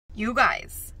You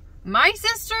guys, my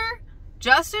sister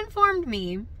just informed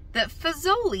me that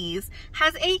Fazoli's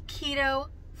has a keto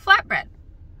flatbread.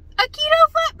 A keto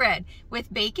flatbread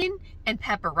with bacon and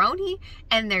pepperoni,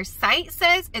 and their site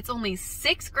says it's only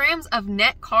 6 grams of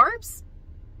net carbs.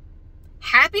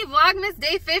 Happy Vlogmas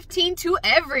Day 15 to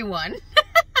everyone.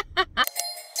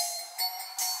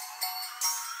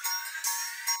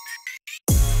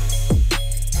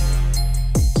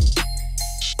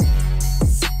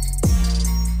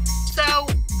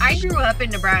 I grew up in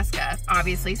Nebraska,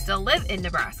 obviously still live in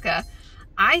Nebraska.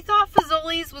 I thought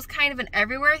Fazoli's was kind of an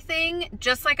everywhere thing,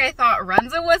 just like I thought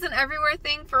Runza was an everywhere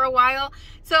thing for a while.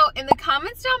 So in the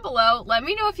comments down below, let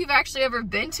me know if you've actually ever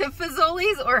been to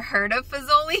Fazoli's or heard of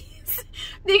Fazoli's,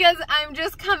 because I'm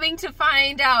just coming to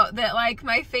find out that like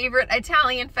my favorite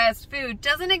Italian fast food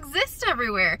doesn't exist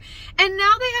everywhere. And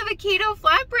now they have a keto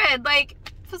flatbread. Like,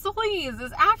 Fazoli's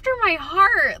is after my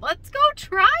heart. Let's go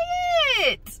try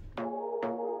it.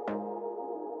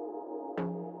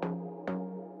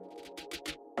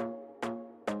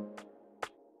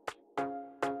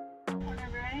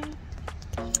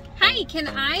 Hi, can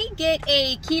I get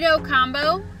a keto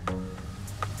combo?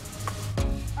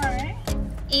 Alright.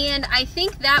 And I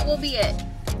think that will be it.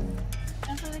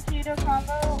 And for the keto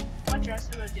combo, what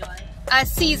dressing would you like? A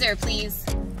Caesar, please.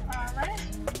 Alright.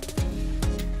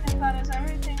 If that is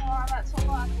everything, we'll have that sold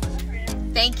out for you.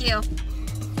 Thank you.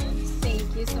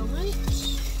 Thank you so much.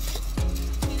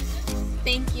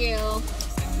 Thank you.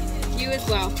 You as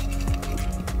well.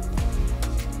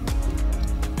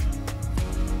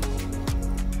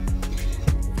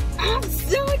 I'm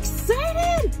so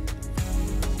excited!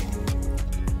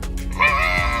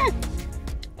 Ah!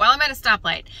 While I'm at a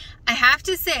stoplight, I have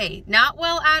to say, not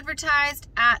well advertised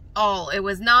at all. It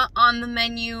was not on the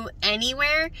menu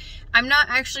anywhere. I'm not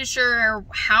actually sure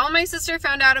how my sister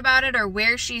found out about it or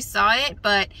where she saw it,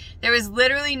 but there was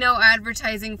literally no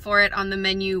advertising for it on the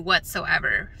menu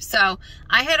whatsoever. So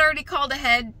I had already called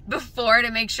ahead before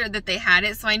to make sure that they had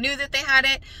it, so I knew that they had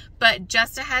it. But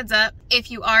just a heads up,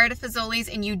 if you are at a Fazoli's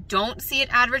and you don't see it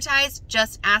advertised,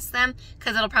 just ask them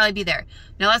because it'll probably be there.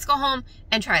 Now let's go home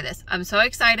and try this. I'm so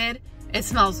excited. It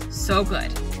smells so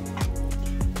good.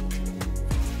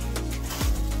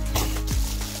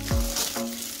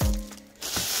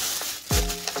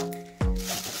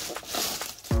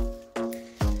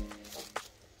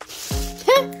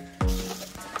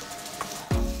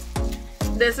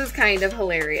 This is kind of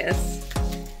hilarious.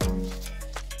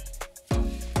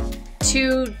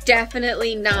 2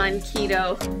 definitely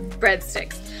non-keto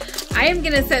breadsticks. I am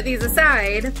gonna set these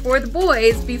aside for the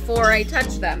boys before I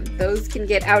touch them. Those can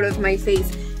get out of my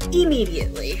face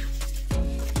immediately.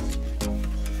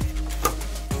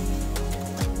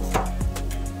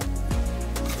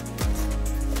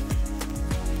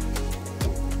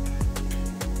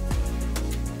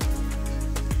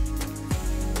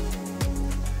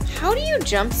 How do you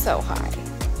jump so high?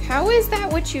 How is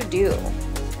that what you do?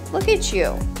 Look at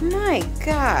you. My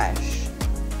gosh.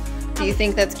 Do you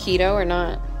think that's keto or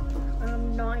not?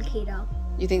 Non-keto.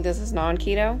 You think this is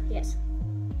non-keto? Yes.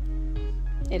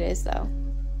 It is though.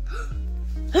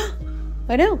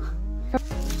 I know.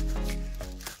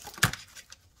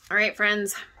 All right,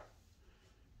 friends.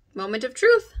 Moment of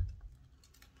truth.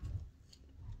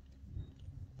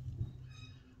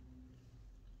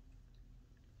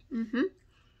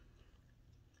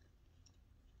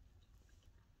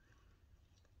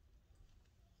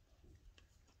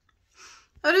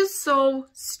 That is so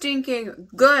stinking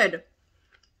good.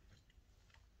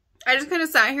 I just kind of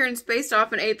sat here and spaced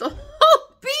off and ate the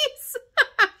whole piece.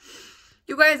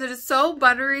 You guys, it is so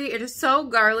buttery. It is so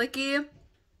garlicky.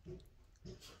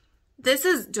 This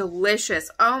is delicious.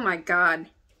 Oh my God.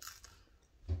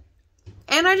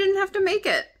 And I didn't have to make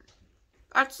it.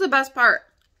 That's the best part.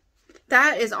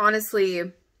 That is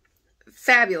honestly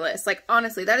fabulous. Like,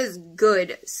 honestly, that is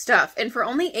good stuff. And for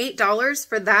only $8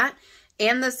 for that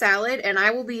and the salad, and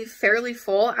I will be fairly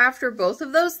full after both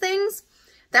of those things,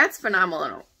 that's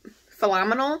phenomenal.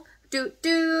 Phenomenal. Do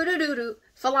do do do do.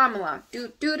 Phenomenal.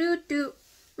 Do do do do.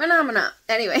 Phenomena.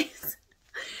 Anyways,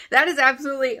 that is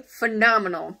absolutely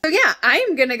phenomenal. So yeah,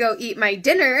 I'm gonna go eat my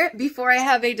dinner before I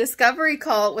have a discovery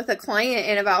call with a client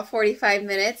in about 45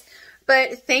 minutes.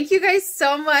 But thank you guys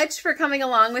so much for coming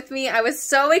along with me. I was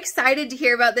so excited to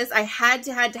hear about this. I had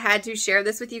to share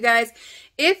this with you guys.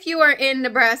 If you are in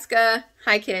Nebraska,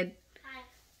 hi kid,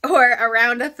 or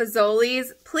around a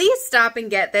Fazoli's, please stop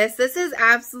and get this. This is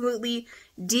absolutely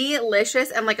delicious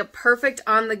and like a perfect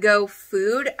on-the-go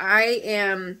food. I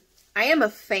am a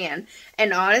fan.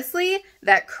 And honestly,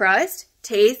 that crust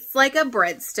tastes like a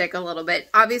breadstick a little bit.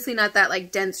 Obviously not that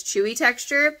like dense chewy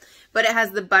texture, but it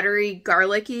has the buttery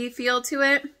garlicky feel to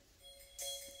it.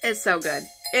 It's so good.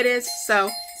 It is so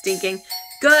stinking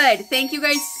good. Thank you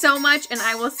guys so much, and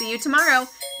I will see you tomorrow.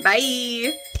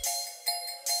 Bye.